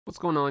What's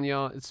going on,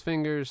 y'all? It's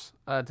Fingers.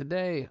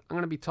 Today, I'm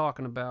going to be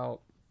talking about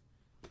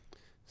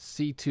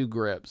C2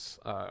 Gripz.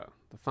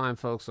 The fine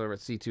folks over at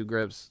C2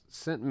 Gripz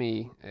sent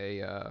me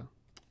a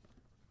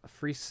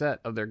free set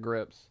of their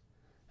grips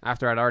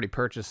after I'd already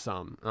purchased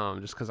some,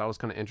 just because I was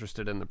kind of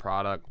interested in the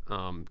product.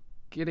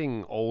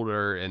 Getting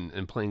older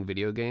and playing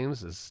video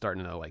games is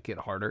starting to get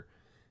harder.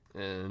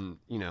 And,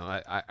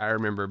 I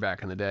remember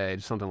back in the day,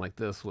 something like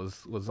this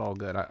was all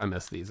good. I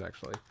miss these,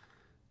 actually.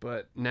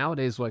 But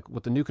nowadays, like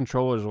with the new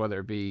controllers,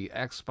 whether it be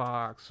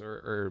Xbox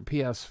or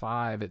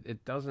PS5,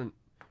 it doesn't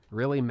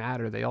really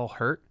matter. They all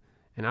hurt.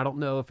 And I don't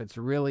know if it's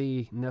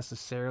really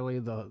necessarily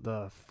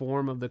the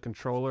form of the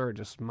controller or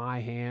just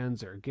my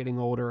hands or getting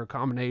older, or a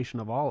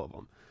combination of all of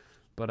them.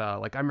 But I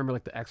remember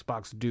the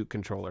Xbox Duke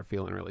controller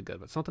feeling really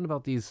good. But something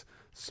about these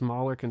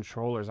smaller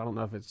controllers, I don't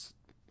know if it's,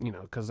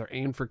 because they're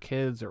aimed for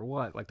kids or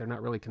what. Like they're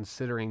not really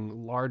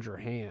considering larger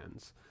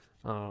hands.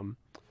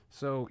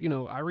 So,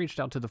 I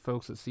reached out to the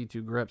folks at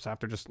C2 Gripz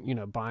after just,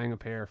 buying a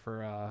pair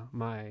for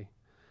my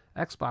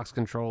Xbox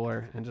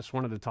controller, and just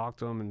wanted to talk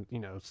to them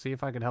and, see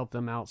if I could help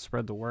them out,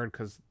 spread the word,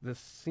 because this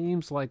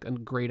seems like a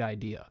great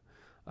idea.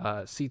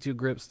 C2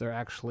 Gripz, they're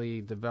actually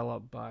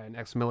developed by an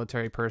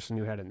ex-military person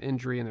who had an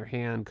injury in their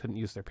hand, couldn't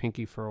use their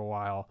pinky for a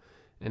while,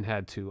 and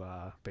had to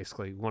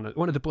basically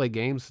wanted to play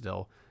games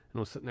still,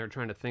 and was sitting there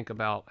trying to think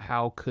about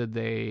how could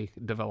they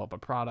develop a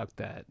product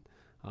that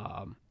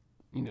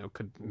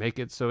could make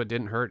it so it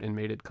didn't hurt and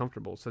made it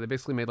comfortable. So they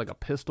basically made like a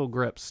pistol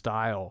grip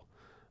style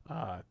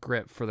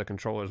grip for the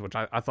controllers, which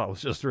I thought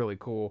was just really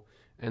cool.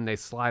 And they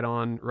slide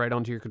on right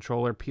onto your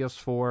controller,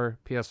 PS4,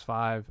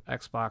 PS5,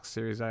 Xbox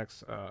Series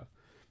X,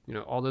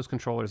 all those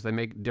controllers. They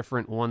make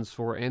different ones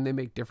for, and they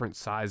make different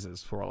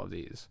sizes for all of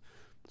these.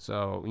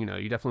 So, you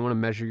definitely want to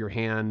measure your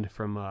hand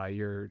from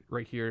your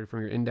right here,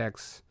 from your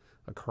index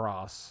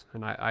across.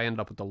 And I ended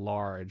up with the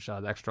large.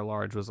 The extra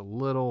large was a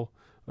little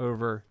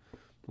over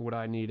what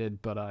I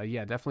needed, but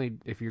yeah, definitely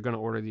if you're going to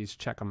order these,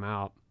 check them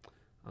out.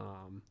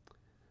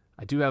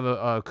 I do have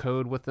a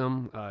code with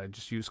them.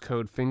 Just use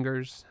code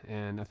FINGERS,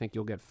 and I think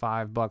you'll get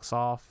 $5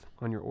 off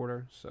on your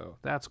order, so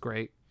that's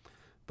great.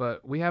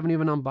 But we haven't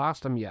even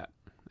unboxed them yet,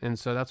 and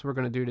so that's what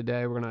we're going to do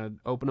today. We're going to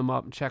open them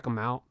up and check them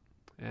out,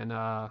 and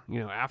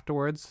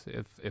afterwards,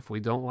 if we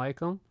don't like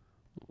them,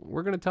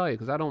 we're going to tell you,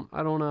 because I don't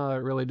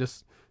really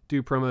just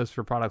do promos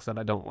for products that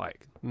I don't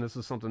like. And this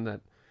is something that,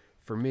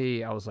 for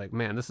me, I was like,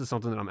 man, this is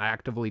something that I'm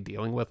actively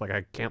dealing with. Like,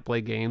 I can't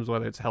play games,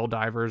 whether it's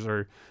Helldivers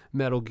or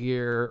Metal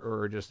Gear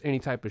or just any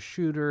type of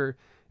shooter.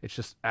 It's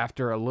just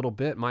after a little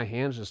bit, my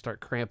hands just start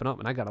cramping up,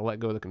 and I got to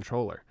let go of the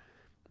controller.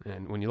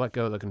 And when you let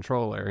go of the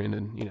controller in a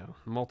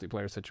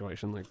multiplayer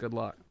situation, good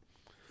luck.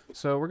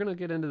 So we're going to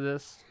get into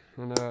this,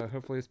 and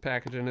hopefully this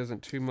packaging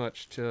isn't too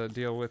much to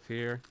deal with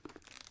here.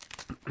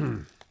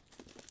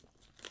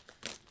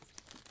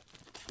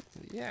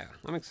 Yeah,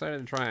 I'm excited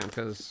to try them,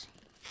 because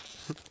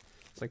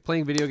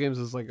playing video games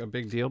is a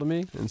big deal to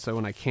me, and so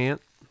when I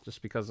can't,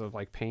 just because of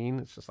pain,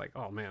 it's just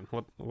oh man,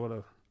 what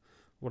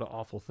an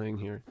awful thing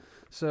here.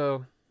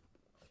 So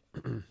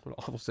what an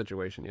awful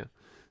situation, yeah.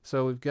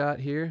 So we've got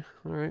here,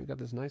 all right, we've got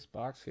this nice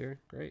box here,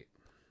 great.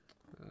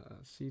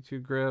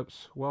 C2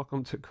 Gripz,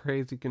 welcome to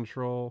Crazy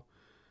Control.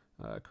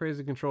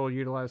 Crazy Control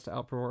utilized to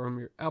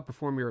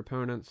outperform your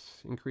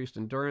opponents, increased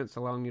endurance,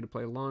 allowing you to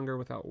play longer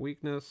without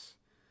weakness.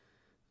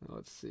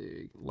 Let's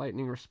see.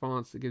 Lightning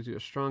response that gives you a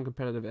strong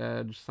competitive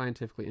edge,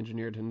 scientifically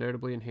engineered to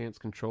notably enhance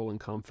control and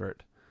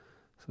comfort.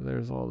 So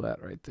there's all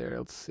that right there.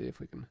 Let's see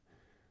if we can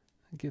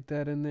get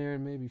that in there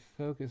and maybe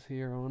focus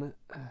here on it.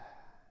 Yeah,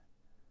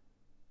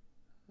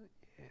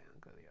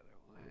 I'll go the other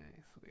way.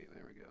 Sweet,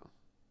 there we go.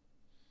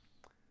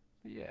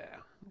 Yeah,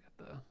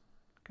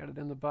 got it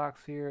in the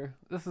box here.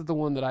 This is the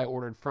one that I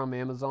ordered from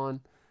Amazon.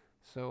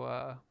 So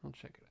I'll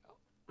check it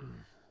out.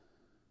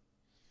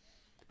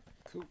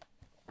 Cool.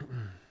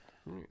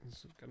 Alright,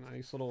 this has got a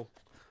nice little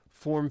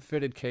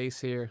form-fitted case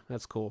here.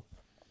 That's cool.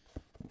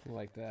 I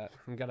like that.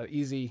 And got an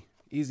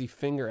easy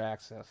finger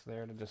access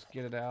there to just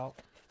get it out.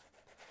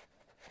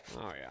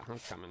 Oh yeah,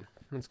 that's coming.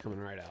 That's coming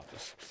right out.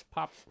 Just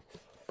pop.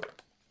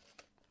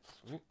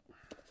 Sweet.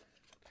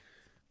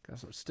 Got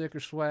some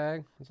sticker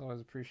swag. That's always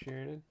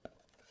appreciated.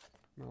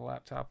 My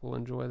laptop will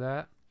enjoy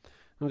that. And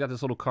we got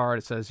this little card.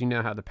 It says, "You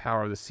now have the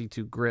power of the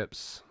C2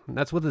 Gripz." And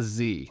that's with a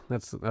Z.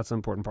 That's an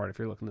important part if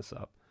you're looking this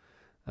up.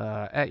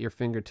 At your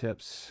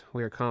fingertips,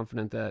 we are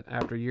confident that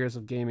after years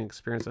of gaming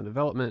experience and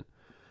development,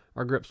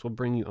 our grips will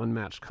bring you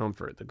unmatched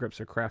comfort. The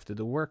grips are crafted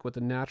to work with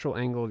the natural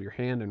angle of your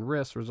hand and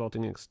wrist,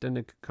 resulting in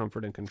extended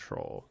comfort and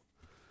control.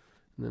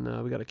 And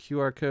then we got a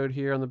QR code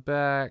here on the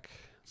back.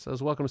 It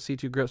says, "Welcome to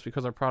C2 Gripz.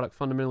 Because our product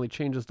fundamentally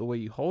changes the way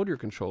you hold your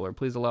controller,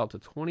 please allow up to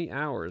 20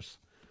 hours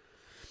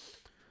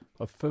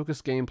of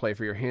focused gameplay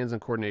for your hands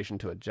and coordination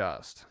to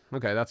adjust."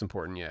 Okay, that's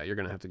important. Yeah, you're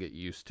going to have to get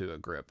used to a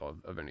grip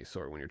of any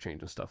sort when you're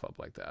changing stuff up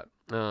like that.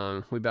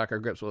 We back our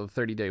grips with a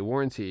 30-day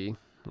warranty,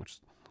 which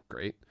is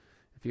great.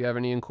 If you have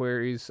any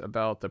inquiries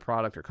about the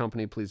product or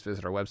company, please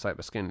visit our website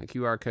by scanning the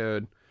QR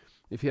code.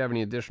 If you have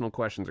any additional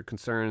questions or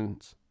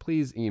concerns,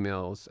 please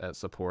email us at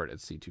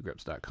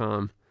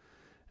support@c2gripz.com.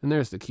 And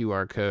there's the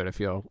QR code. If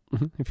you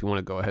want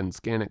to go ahead and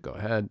scan it, go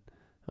ahead.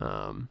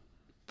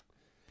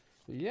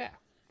 Yeah.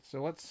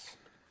 So let's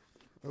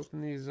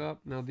open these up.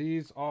 Now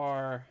these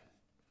are,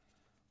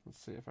 let's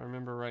see if I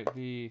remember right,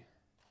 the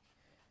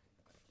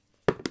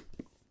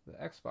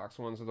Xbox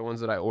ones are the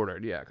ones that I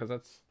ordered. Yeah, because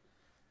that's,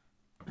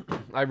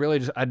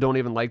 I don't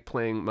even like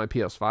playing my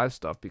PS5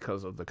 stuff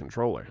because of the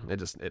controller.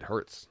 It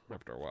hurts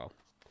after a while.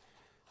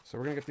 So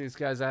we're gonna get these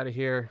guys out of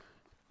here.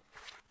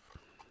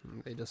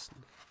 They just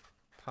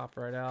pop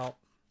right out.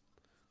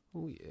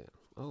 Oh yeah.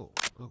 Oh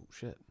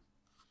shit.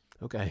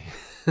 Okay.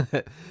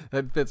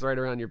 That fits right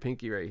around your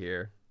pinky right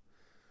here.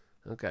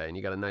 Okay, and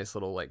you got a nice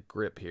little like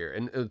grip here,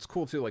 and it's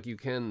cool too. Like you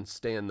can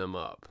stand them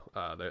up.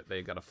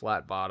 They got a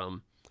flat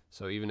bottom,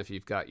 so even if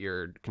you've got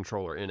your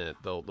controller in it,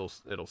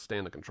 it'll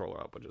stand the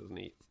controller up, which is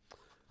neat.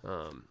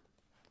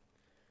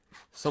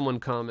 Someone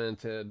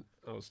commented.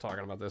 I was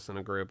talking about this in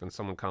a group, and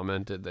someone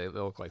commented they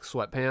look like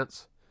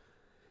sweatpants.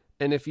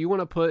 And if you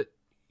want to put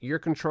your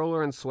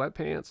controller in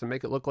sweatpants and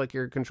make it look like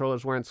your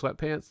controller's wearing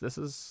sweatpants, this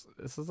is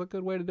a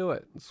good way to do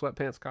it.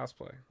 Sweatpants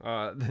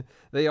cosplay.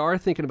 They are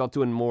thinking about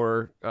doing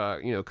more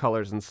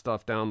colors and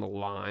stuff down the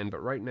line,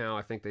 but right now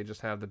I think they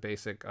just have the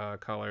basic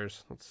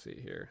colors. Let's see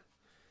here.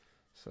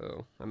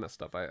 So I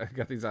messed up. I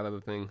got these out of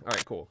the thing. All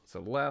right, cool.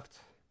 So left.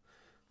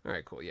 All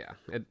right, cool. Yeah,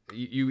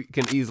 you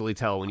can easily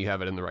tell when you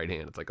have it in the right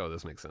hand. It's like, oh,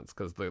 this makes sense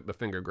because the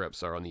finger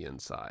grips are on the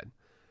inside.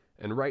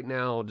 And right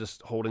now,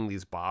 just holding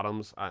these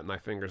bottoms, my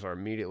fingers are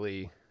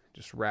immediately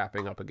just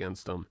wrapping up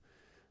against them.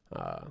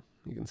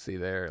 You can see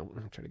there.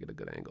 I'm trying to get a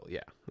good angle.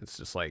 Yeah, it's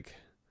just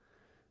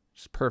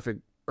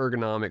perfect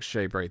ergonomic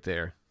shape right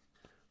there.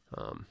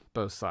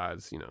 Both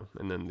sides,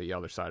 and then the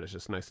other side is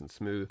just nice and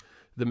smooth.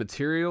 The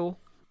material,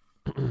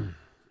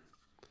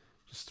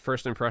 just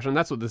first impression.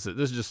 That's what this is.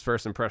 This is just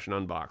first impression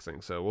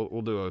unboxing. So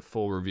we'll do a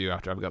full review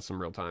after I've got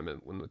some real time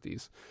in with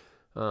these.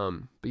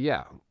 But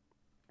yeah,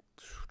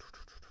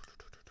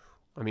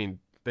 I mean,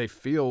 they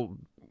feel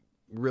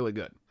really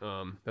good.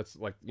 That's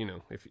like,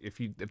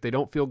 if they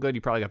don't feel good,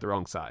 you probably got the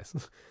wrong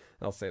size.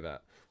 I'll say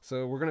that.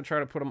 So we're going to try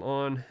to put them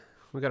on.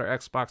 We got our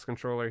Xbox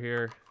controller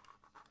here.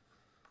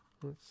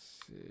 Let's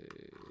see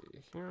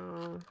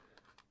here.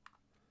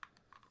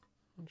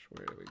 Which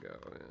way do we go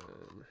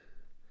in?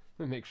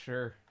 Let me make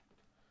sure.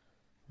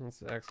 That's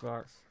the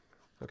Xbox.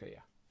 Okay,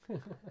 yeah.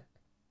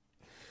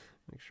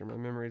 Make sure my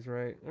memory's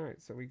right. All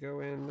right, so we go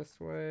in this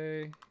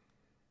way.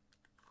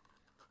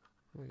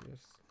 We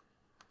just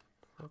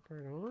pop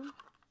right on.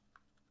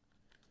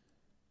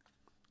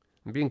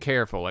 I'm being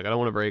careful. Like, I don't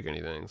want to break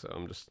anything, so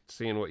I'm just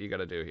seeing what you got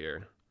to do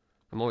here.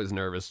 I'm always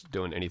nervous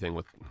doing anything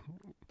with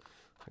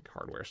like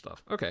hardware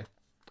stuff. Okay,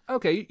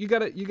 you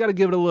gotta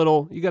give it a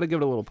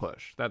little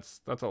push.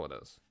 That's all it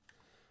is.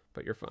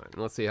 But you're fine.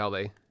 Let's see how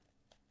they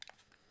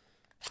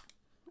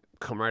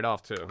come right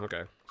off too.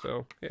 Okay,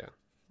 so yeah,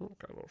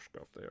 got a little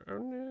scuff there. Oh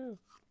no.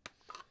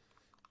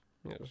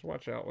 Yeah, just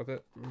watch out with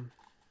it.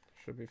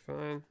 Should be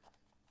fine.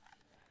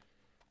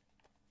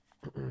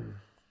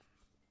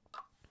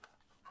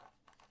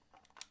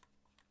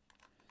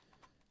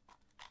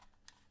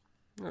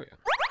 Oh yeah.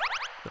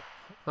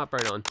 Hop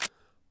right on.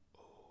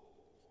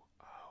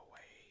 Oh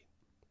wait.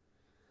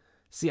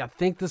 See, I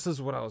think this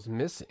is what I was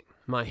missing.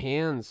 My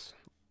hands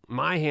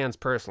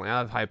personally, I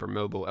have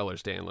hypermobile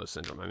Ehlers-Danlos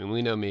syndrome. I mean,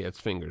 we know me, it's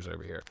fingers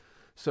over here.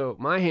 So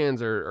my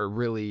hands are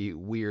really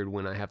weird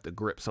when I have to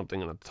grip something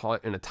in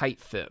a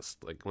tight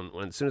fist. Like when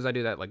as soon as I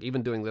do that, like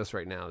even doing this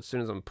right now, as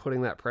soon as I'm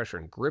putting that pressure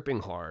and gripping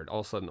hard,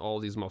 all of a sudden all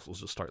these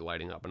muscles just start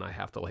lighting up and I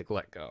have to like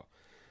let go.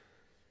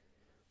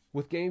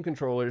 With game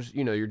controllers,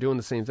 you're doing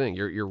the same thing.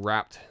 You're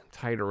wrapped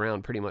tight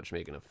around pretty much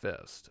making a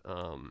fist.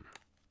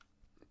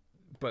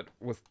 But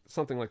with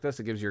something like this,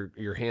 it gives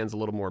your hands a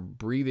little more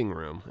breathing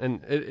room,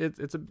 and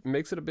it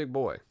makes it a big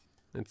boy.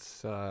 It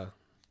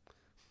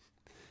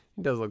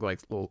does look like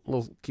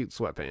little cute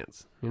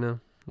sweatpants,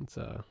 It's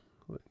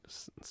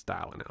just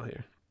styling out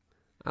here.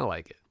 I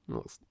like it.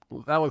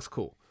 That looks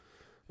cool.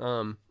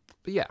 But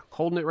yeah,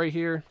 holding it right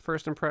here,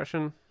 first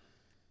impression.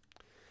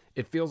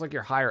 It feels like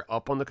you're higher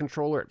up on the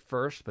controller at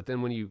first, but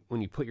then when you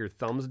put your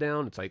thumbs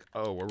down, it's like,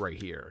 oh, we're right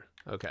here.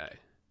 Okay.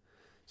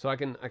 So I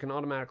can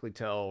automatically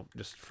tell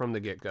just from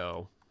the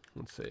get-go.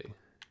 Let's see.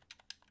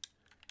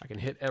 I can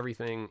hit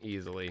everything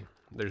easily.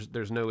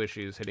 There's no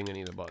issues hitting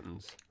any of the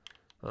buttons.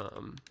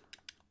 But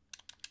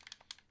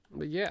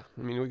yeah,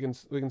 I mean, we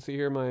can see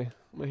here my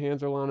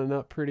hands are lining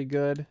up pretty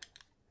good.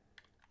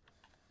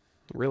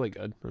 Really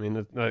good. I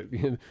mean,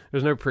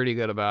 there's no pretty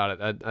good about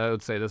it. I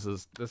would say this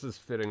is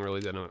fitting really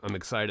good. I'm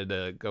excited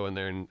to go in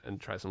there and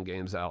try some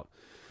games out.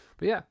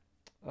 But yeah,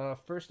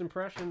 first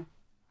impression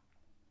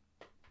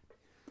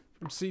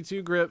from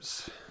C2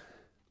 Gripz,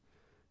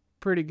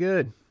 pretty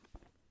good.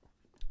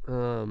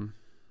 For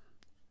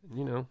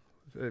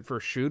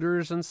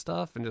shooters and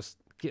stuff, and just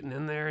getting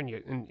in there, and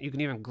you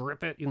can even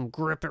grip it. You can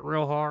grip it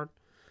real hard.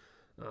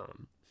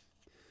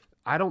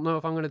 I don't know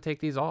if I'm going to take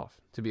these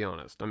off, to be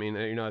honest. I mean,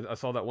 I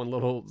saw that one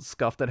little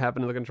scuff that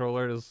happened to the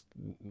controller. It was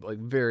like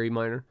very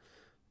minor,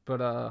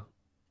 but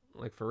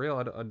like for real,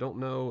 I don't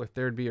know if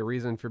there'd be a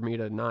reason for me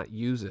to not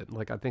use it.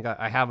 Like I think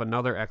I have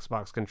another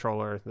Xbox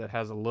controller that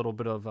has a little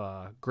bit of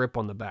grip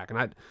on the back,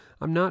 and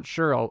I'm not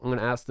sure. I'm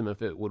gonna ask them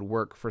if it would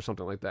work for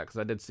something like that, because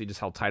I did see just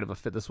how tight of a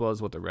fit this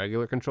was with the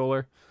regular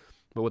controller,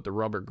 but with the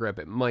rubber grip,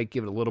 it might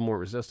give it a little more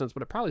resistance,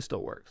 but it probably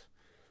still works.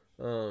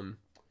 And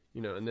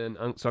then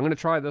so I'm gonna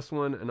try this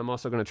one, and I'm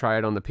also gonna try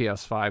it on the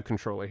PS5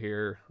 controller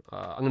here.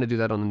 I'm gonna do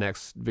that on the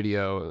next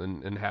video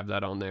and have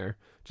that on there,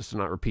 just to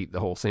not repeat the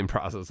whole same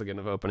process again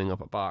of opening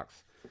up a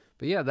box.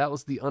 But yeah, that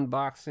was the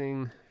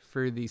unboxing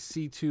for the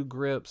C2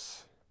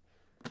 Gripz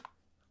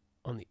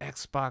on the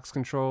Xbox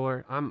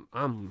controller.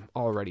 I'm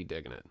already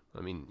digging it.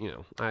 I mean,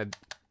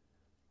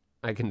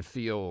 I can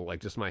feel like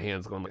just my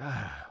hands going like,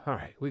 all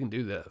right, we can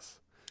do this.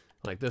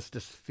 Like this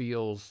just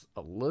feels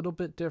a little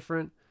bit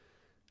different,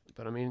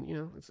 but I mean,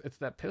 it's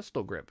that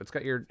pistol grip. It's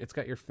got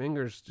your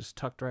fingers just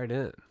tucked right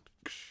in.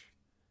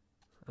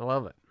 I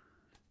love it.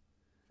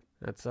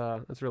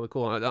 That's really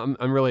cool.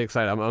 I'm really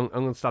excited. I'm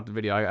gonna stop the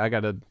video. I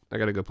gotta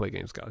go play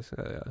games, guys.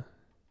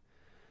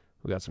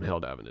 We got some hell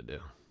diving to do.